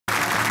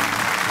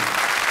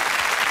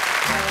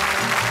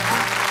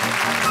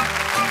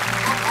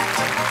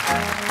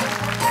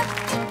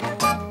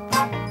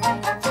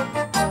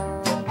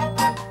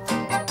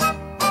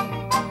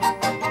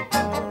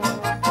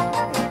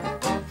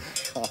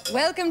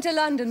Welcome to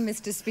London,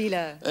 Mr.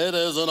 Speiler. It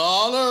is an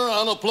honor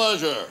and a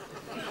pleasure.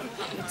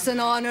 It's an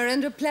honor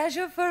and a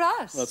pleasure for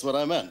us. That's what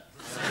I meant.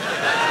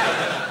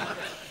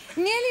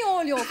 Nearly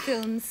all your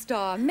films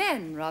star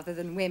men rather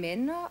than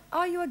women.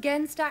 Are you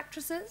against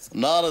actresses?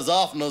 Not as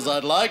often as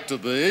I'd like to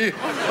be.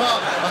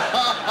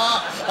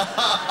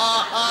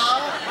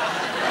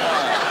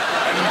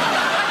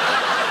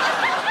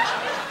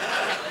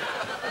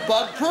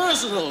 But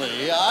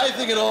personally, I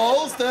think it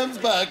all stems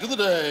back to the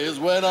days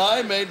when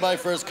I made my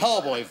first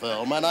cowboy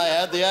film and I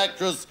had the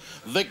actress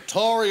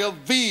Victoria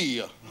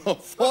V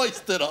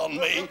foisted on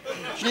me.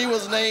 She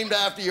was named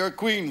after your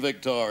Queen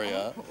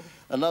Victoria,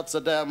 and not so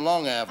damn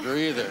long after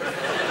either.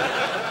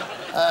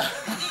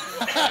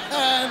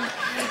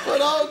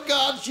 But oh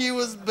God, she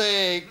was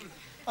big.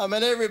 I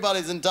mean,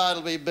 everybody's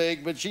entitled to be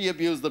big, but she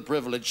abused the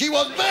privilege. She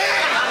was big!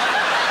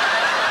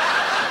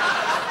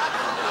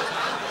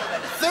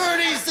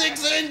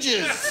 36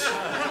 inches!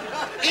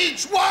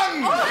 Each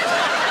one!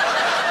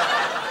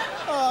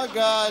 Oh,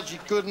 God, she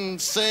couldn't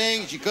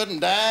sing, she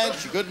couldn't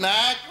dance, she couldn't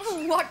act.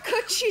 What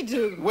could she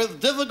do? With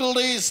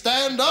difficulty,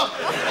 stand up.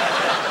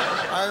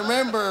 I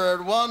remember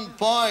at one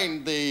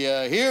point,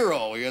 the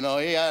hero, you know,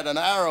 he had an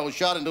arrow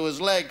shot into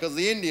his leg because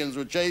the Indians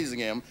were chasing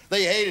him.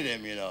 They hated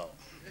him, you know.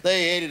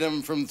 They hated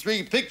him from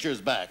 3 pictures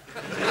back.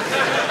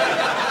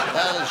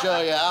 That'll show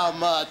you how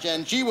much.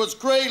 And she was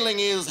cradling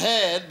his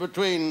head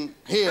between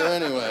here,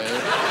 anyway.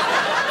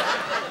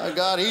 Oh,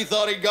 God, he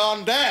thought he'd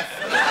gone deaf.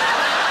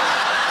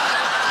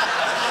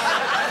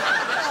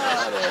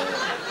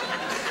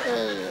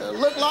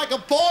 Looked like a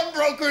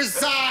pawnbroker's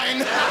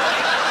sign.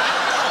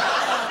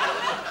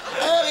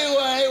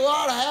 Anyway,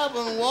 what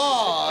happened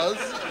was,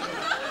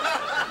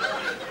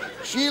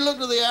 she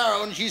looked at the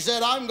arrow and she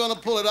said, I'm gonna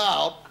pull it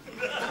out.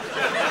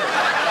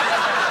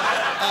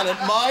 And it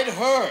might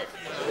hurt.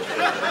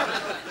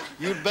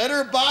 You'd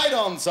better bite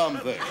on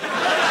something.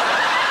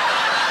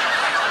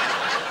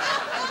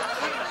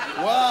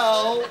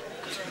 Well,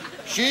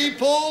 she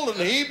pulled and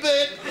he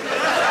bit.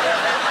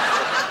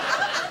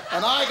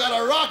 And I got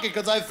a rocket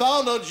because I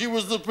found out she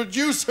was the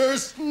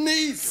producer's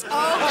niece. Oh,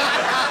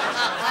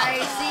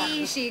 I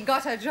see. She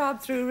got her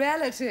job through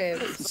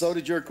relatives. So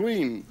did your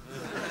queen.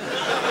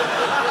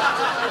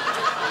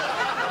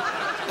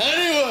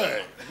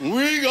 Anyway,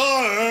 we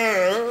got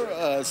her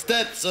a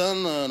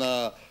Stetson and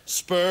a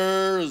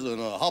spurs and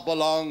a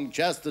hop-along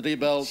chastity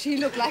belt. She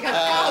looked like a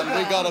cowgirl.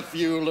 And we got a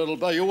few little...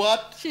 You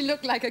what? She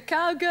looked like a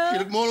cowgirl. She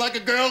looked more like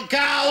a girl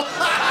cow.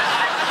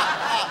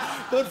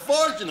 But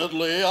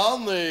fortunately,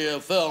 on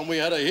the film, we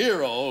had a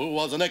hero who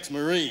was an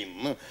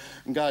ex-Marine.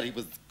 God, he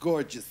was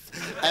gorgeous.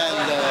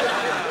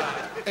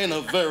 And in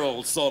a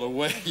virile sort of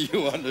way,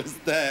 you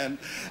understand.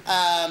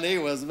 And he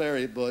was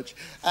very butch.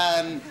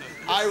 And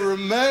I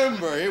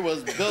remember he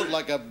was built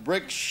like a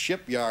brick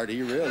shipyard.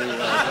 He really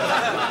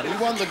was. He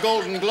won the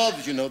Golden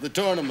Gloves, you know, the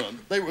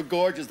tournament. They were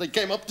gorgeous. They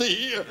came up to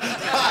here.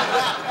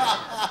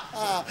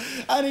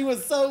 And he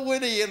was so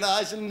witty, and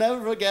I shall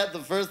never forget the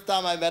first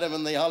time I met him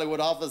in the Hollywood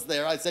office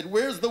there. I said,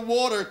 where's the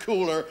water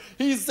cooler?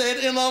 He said,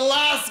 in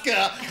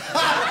Alaska.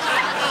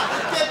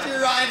 Gets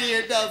you right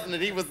here, doesn't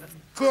it? He was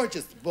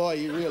gorgeous. Boy,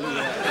 he really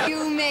was.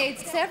 You made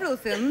several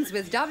films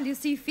with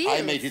W.C. Fields.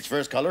 I made his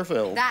first color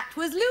film. That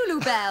was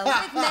Lulubelle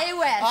with Mae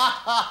West.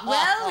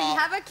 Well, we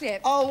have a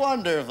clip. Oh,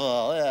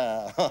 wonderful,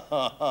 yeah.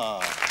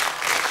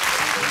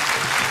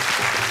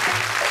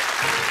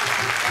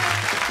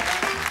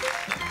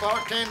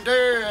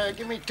 Bartender,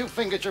 give me 2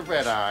 fingers of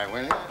red eye,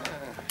 will you?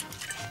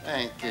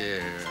 Thank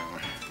you.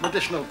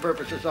 Medicinal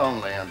purposes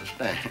only,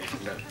 understand.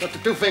 But the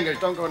 2 fingers,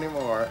 don't go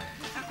anymore.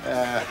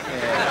 Yeah.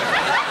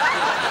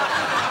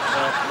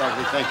 That's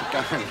lovely, thank you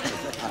kindly.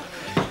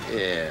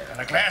 Yeah. And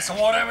a glass of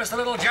water, Mr.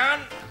 Littlejohn?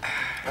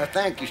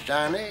 Thank you,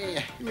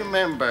 Sonny. You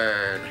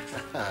remembered.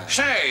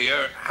 Say,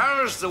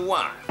 how's the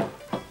wine?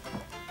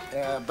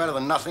 Better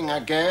than nothing, I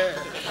guess.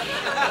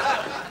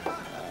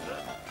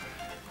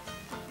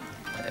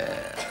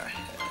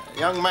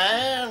 Young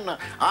man,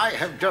 I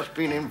have just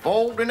been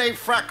involved in a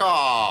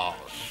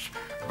fracas.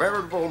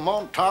 Veritable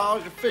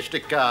montage of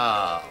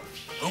fisticuffs.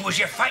 Who was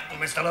you fighting,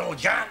 Mr.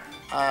 Littlejohn?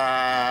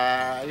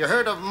 You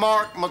heard of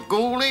Mark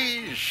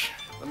McGooley's,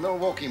 the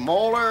Milwaukee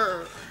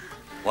Mauler?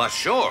 Well,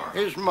 sure.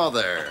 His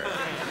mother.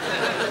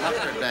 Knocked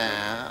her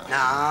down.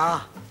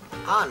 No,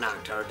 I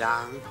knocked her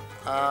down.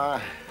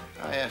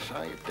 Yes,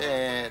 I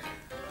did.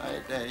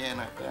 You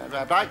know.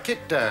 I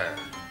kicked her.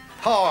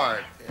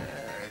 Hard.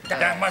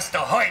 That must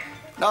have hurt.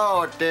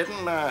 No, it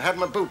didn't. I had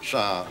my boots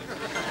on.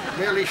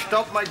 Nearly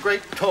stubbed my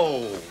great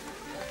toe.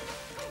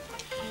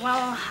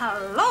 Well,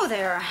 hello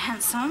there,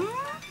 handsome.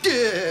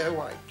 Yeah,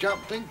 why,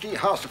 jumping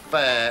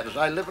Jehoshaphat as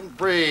I live and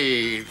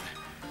breathe.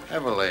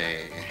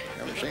 Heavily.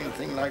 Haven't seen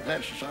anything like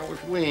that since I was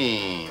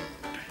weaned.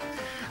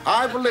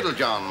 I've a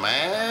Littlejohn,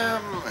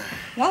 ma'am.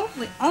 Well,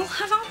 we all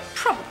have our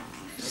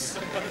problems.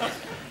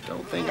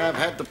 Don't think I've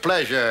had the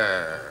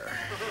pleasure.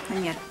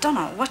 And you don't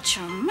know what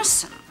you're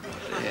missing.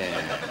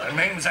 Yeah. Her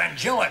name's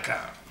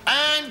Angelica.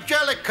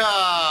 Angelica!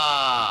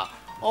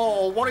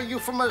 Oh, what are you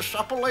from a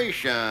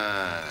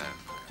suppleation?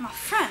 My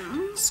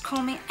friends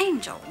call me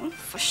Angel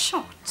for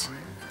short,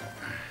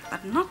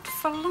 but not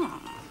for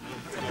long.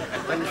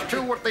 And it's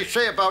true what they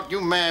say about you,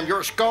 ma'am.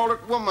 You're a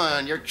scarlet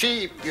woman. You're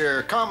cheap,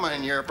 you're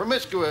common, you're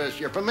promiscuous,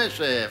 you're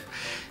permissive.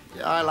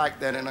 Yeah, I like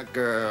that in a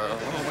girl.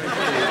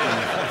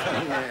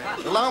 Yeah.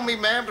 Allow me,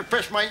 ma'am, to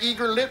press my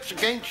eager lips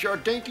against your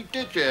dainty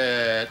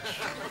digits.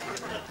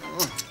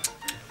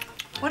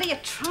 What are you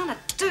trying to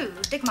do?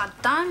 Dig my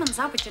diamonds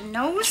out with your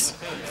nose?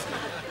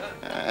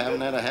 I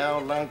haven't had a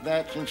howl like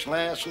that since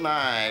last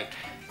night.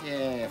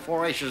 Yeah,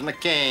 4 aces and a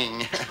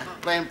king.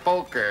 Playing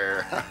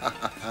poker.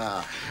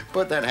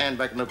 Put that hand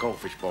back in the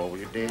goldfish bowl, will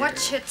you, dear?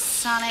 Watch it,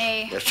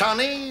 Sonny. Yeah,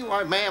 Sonny?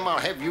 Why, ma'am, I'll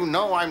have you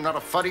know I'm not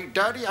a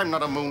fuddy-duddy. I'm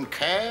not a moon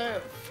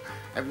calf.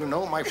 Have you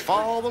know my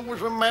father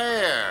was a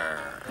mayor?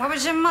 What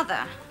was your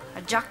mother?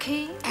 A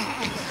jockey?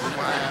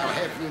 Well,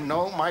 have you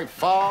know my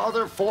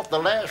father fought the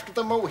last of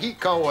the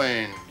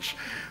Mohicans.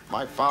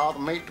 My father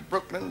made the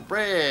Brooklyn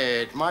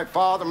Bridge. My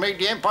father made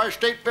the Empire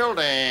State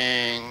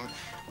Building.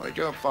 What did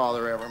your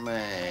father ever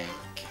make?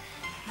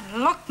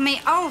 Look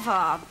me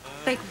over,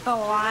 big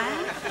boy.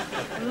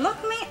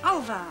 Look me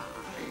over.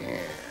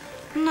 Yeah.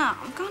 Now,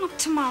 I'm going up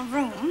to my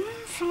room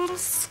for a little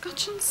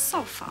scotch and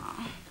sofa.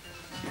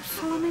 You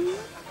follow me?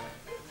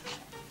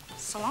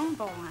 So long,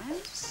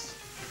 boys.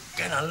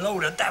 Get a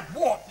load of that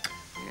walk.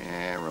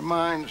 Yeah,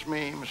 reminds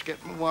me, must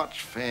get my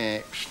watch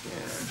fixed.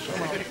 Yeah, so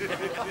long.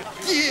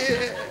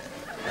 Yeah.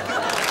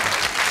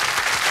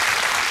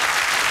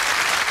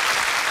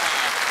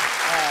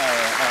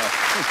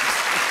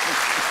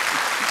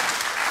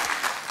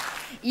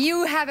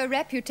 You have a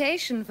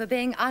reputation for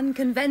being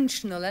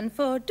unconventional and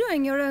for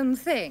doing your own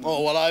thing.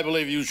 Oh, well, I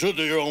believe you should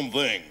do your own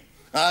thing.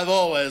 I've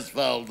always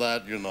felt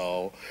that, you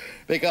know.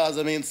 Because,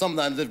 I mean,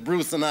 sometimes if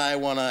Bruce and I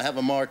want to have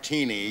a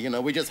martini, you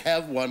know, we just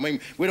have one.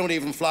 We don't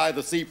even fly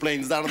the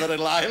seaplanes down to the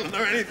little island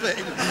or anything.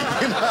 You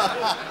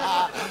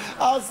know?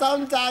 Oh,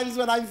 sometimes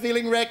when I'm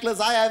feeling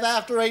reckless, I have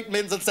after 8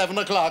 minutes at 7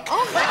 o'clock.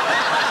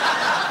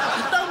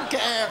 Don't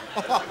care.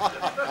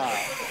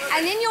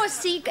 And in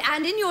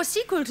your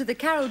sequel to the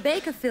Carol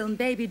Baker film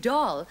Baby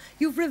Doll,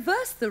 you've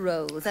reversed the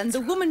roles and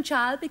the woman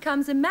child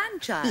becomes a man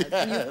child. Yes.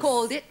 And you've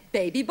called it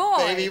Baby Boy.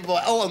 Baby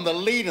boy. Oh, and the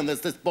lead in this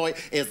boy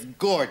is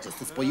gorgeous.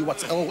 This boy, you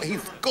watch. Oh,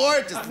 he's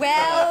gorgeous.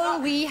 Well,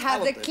 we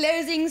have the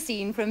closing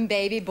scene from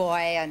Baby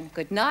Boy. And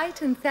good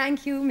night and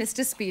thank you,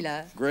 Mr.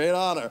 Speiler. Great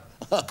honor.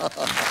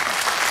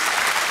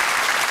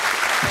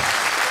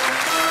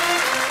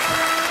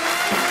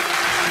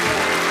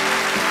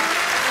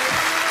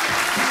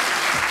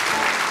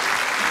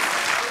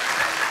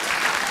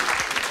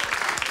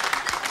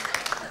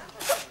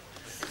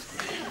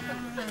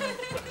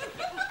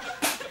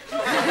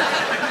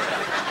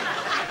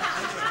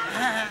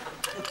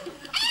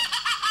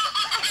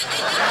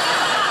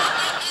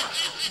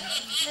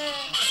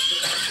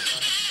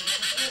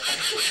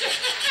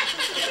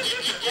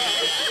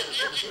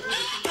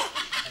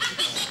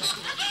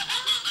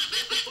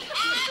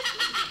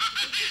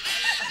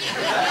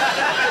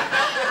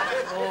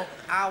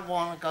 I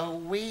want to go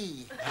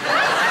wee.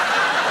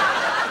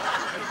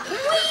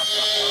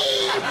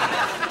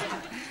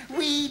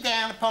 Wee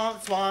down upon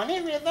the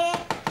Swanee River.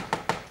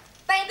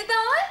 Baby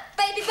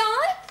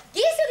boy,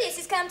 yes,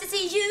 Ulysses come to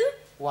see you.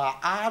 Why,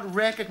 I'd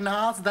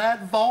recognize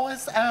that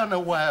voice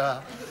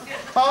anywhere.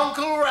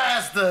 Uncle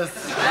Rastus.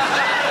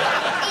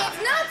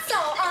 It's not so,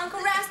 Uncle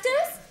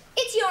Rastus.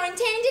 It's your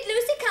intended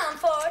Lucy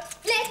Comfort.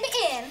 Let me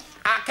in.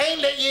 I can't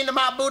let you into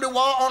my booty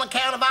wall on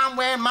account of I'm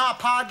wearing my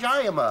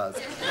pajamas.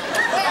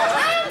 Well,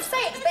 land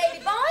sakes,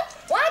 baby boy.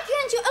 Why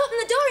can't you open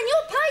the door in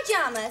your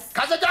pajamas?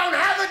 'Cause I don't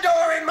have a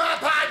door in my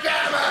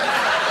pajamas.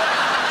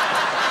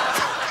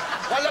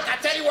 Well, look, I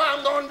tell you what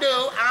I'm gonna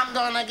do. I'm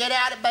gonna get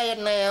out of bed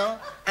now,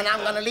 and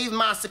I'm gonna leave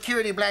my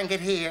security blanket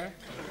here.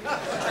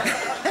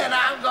 And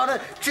I'm gonna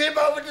trip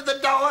over to the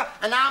door,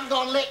 and I'm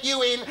gonna let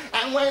you in.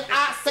 And when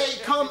I say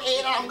come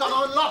in, I'm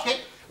gonna unlock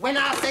it. When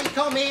I say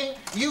come in,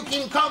 you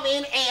can come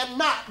in and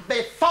not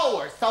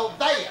before. So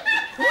there.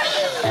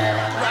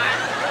 Right.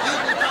 You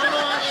can come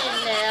on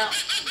in now.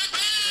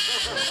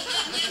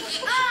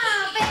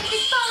 Oh, baby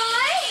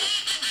boy.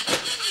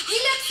 You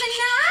look so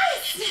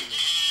nice.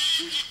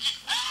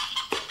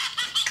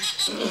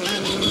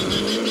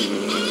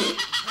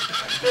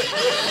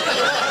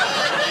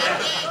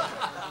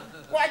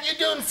 What you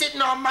doing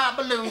sitting on my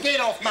balloon?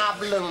 Get off my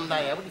balloon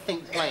there. What do you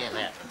think you're playing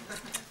at?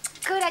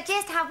 Could I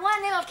just have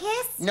one little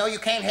kiss? No, you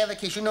can't have a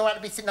kiss. You know how to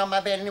be sitting on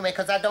my bed anyway,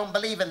 because I don't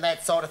believe in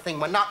that sort of thing.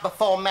 Well, not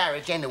before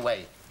marriage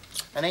anyway.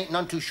 And ain't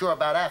none too sure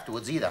about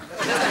afterwards either.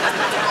 But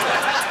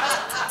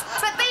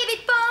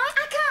baby boy,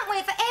 I can't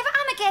wait forever.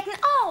 I'm a-getting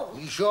old.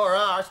 You sure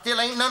are. Still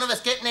ain't none of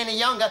us getting any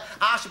younger.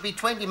 I should be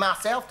 20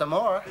 myself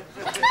tomorrow.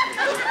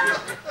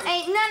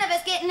 Ain't none of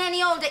us getting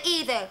any older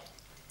either.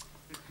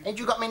 Ain't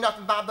you got me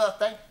nothing by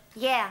birthday?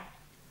 Yeah.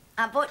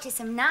 I bought you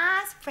some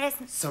nice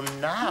presents. Some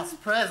nice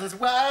presents.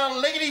 Well,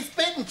 lickety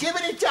spit and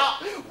jibbity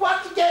chop.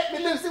 What you get me,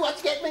 Lucy? What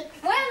you get me?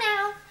 Well,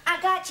 now, I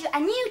got you a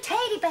new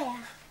teddy bear.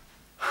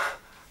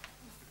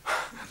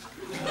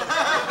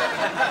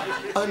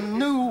 A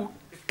new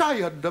teddy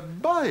the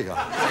buyer.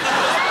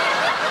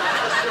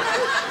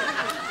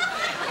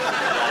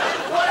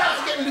 What else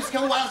you getting, Lucy?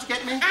 What else you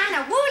getting me? And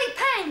a woolly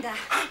panda.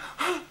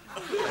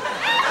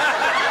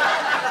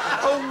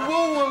 A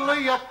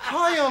woolly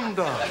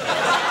panda.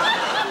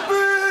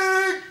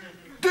 Big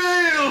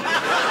deal.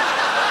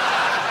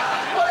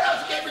 What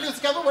else you get me, Lucy?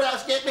 What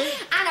else you get me?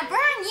 And a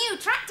brand new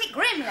tractor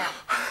Grimler.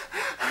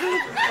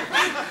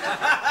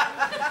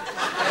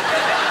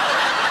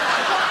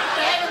 What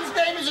in heaven's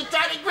name is a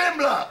tiny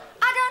Grimler?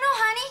 I don't know,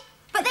 honey,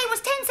 but they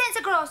was 10 cents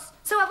a gross,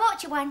 so I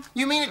bought you one.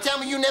 You mean to tell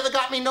me you never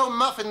got me no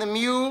Muffin the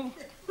Mule? Muffin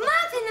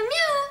the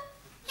Mule?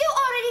 You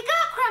already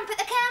got Crumpet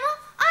the Camel.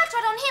 I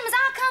trot on him as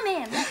I come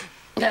in.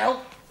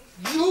 Now,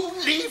 you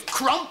leave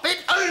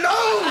Crumpet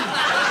alone!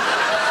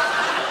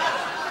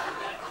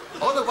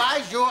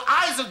 Otherwise, your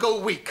eyes will go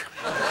weak.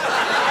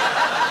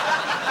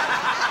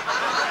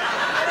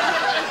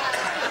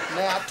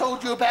 Now, I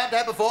told you about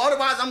that before.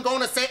 Otherwise, I'm going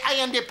to say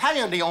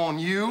Andy-Pandy on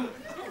you.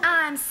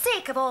 I'm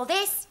sick of all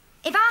this.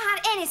 If I had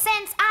any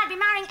sense, I'd be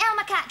marrying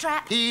Elmer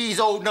Cattrap. He's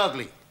old and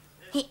ugly.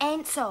 He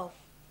ain't so.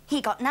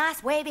 He got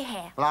nice wavy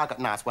hair. Well, I got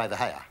nice wavy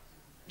hair.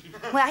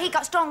 Well, he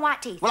got strong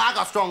white teeth. Well, I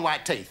got strong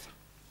white teeth.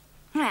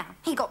 Well,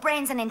 he got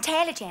brains and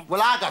intelligence.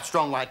 Well, I got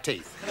strong white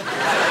teeth.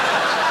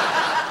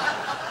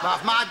 Now,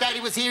 if my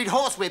daddy was here, he'd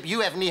horsewhip you.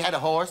 Haven't he had a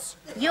horse?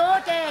 Your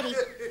daddy.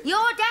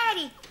 Your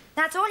daddy.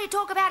 That's all you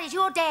talk about is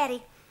your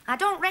daddy. I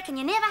don't reckon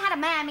you never had a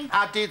mammy.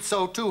 I did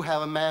so, too,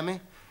 have a mammy.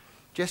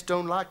 Just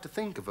don't like to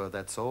think of her,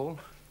 that's all.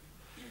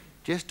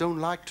 Just don't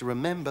like to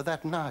remember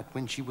that night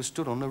when she was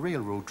stood on the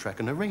railroad track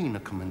and the rain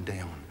a-coming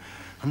down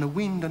and the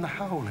wind and the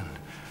howling. And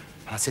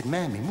I said,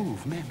 Mammy,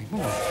 move, Mammy,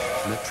 move.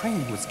 And the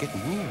train was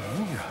getting nearer and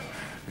nearer.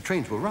 The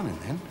trains were running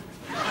then.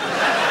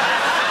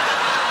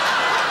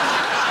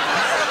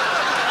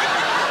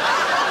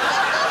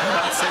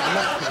 I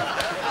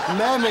said,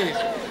 Mammy,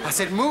 I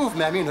said, move,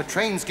 Mammy, and the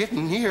train's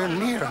getting nearer and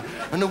nearer.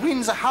 And the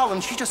winds are howling.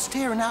 She's just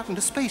staring out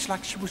into space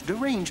like she was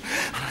deranged.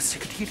 And I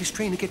said, I could hear this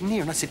train getting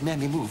near. And I said,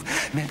 Mammy, move.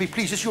 Mammy,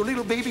 please, it's your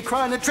little baby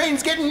crying. The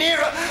train's getting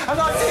nearer. And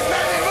I said,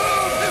 Mammy,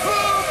 move,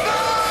 move,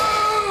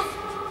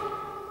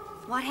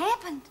 move. What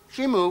happened?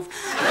 She moved.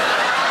 Baby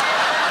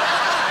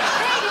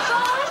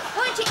boy,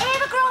 won't you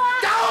ever grow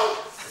up? Don't!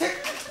 There.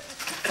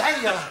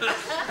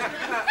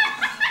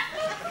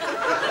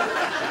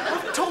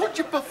 I've told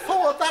you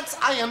before, that's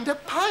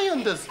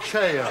Andy-Pandy's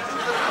chair.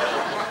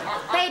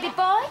 Baby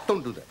boy,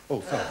 Don't do that.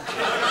 Oh, sorry.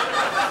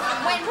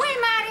 when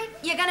we're married,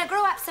 you're gonna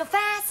grow up so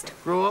fast.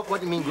 Grow up? What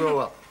do you mean, grow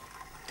up?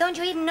 Don't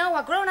you even know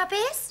what grown-up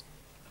is?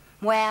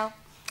 Well,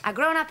 a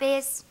grown-up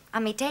is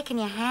me taking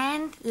your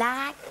hand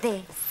like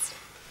this.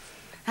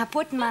 I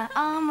putting my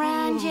arm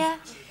around you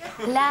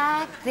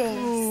like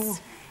this.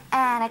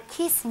 And a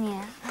kissing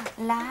you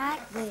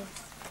like this.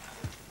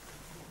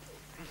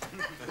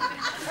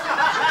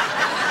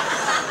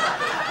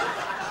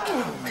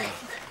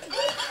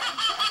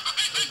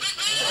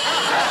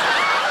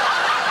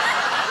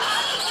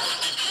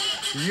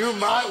 You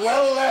might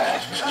well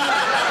laugh.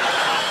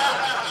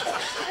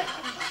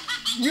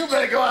 You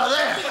better go out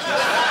there.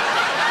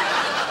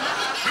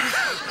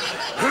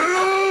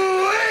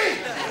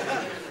 Hoo-wee!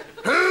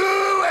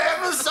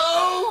 Whoever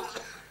so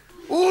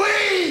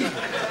wee!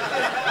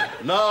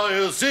 Now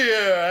you see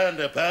here,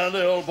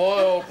 Andy-Pandy, old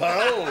boy, old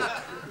pal.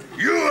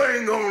 You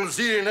ain't gonna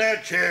sit in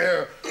that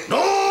chair no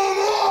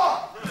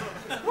more!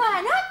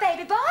 Why not,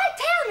 baby boy?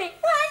 Tell me,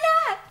 why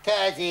not?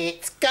 'Cause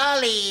it's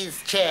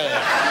Golly's chair.